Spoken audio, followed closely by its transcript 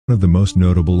One of the most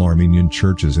notable Armenian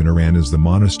churches in Iran is the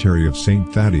Monastery of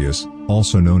Saint Thaddeus,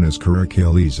 also known as Qara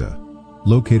Kelisa.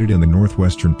 Located in the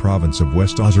northwestern province of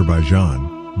West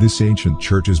Azerbaijan, this ancient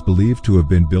church is believed to have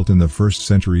been built in the 1st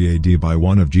century AD by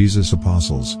one of Jesus'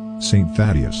 apostles, Saint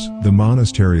Thaddeus. The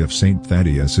Monastery of Saint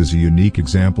Thaddeus is a unique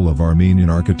example of Armenian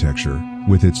architecture,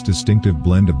 with its distinctive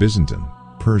blend of Byzantine,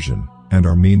 Persian, and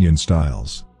Armenian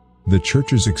styles. The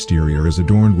church's exterior is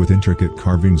adorned with intricate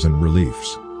carvings and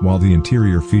reliefs, while the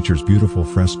interior features beautiful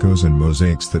frescoes and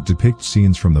mosaics that depict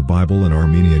scenes from the Bible and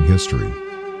Armenian history.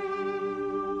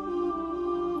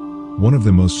 One of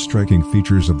the most striking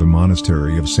features of the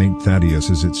Monastery of Saint Thaddeus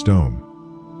is its dome,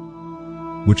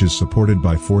 which is supported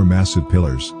by 4 massive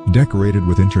pillars, decorated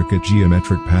with intricate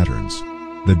geometric patterns.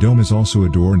 The dome is also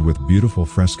adorned with beautiful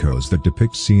frescoes that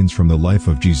depict scenes from the life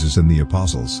of Jesus and the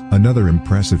apostles. Another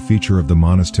impressive feature of the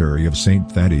Monastery of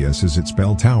Saint Thaddeus is its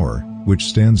bell tower, which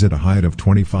stands at a height of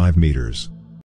 25 meters.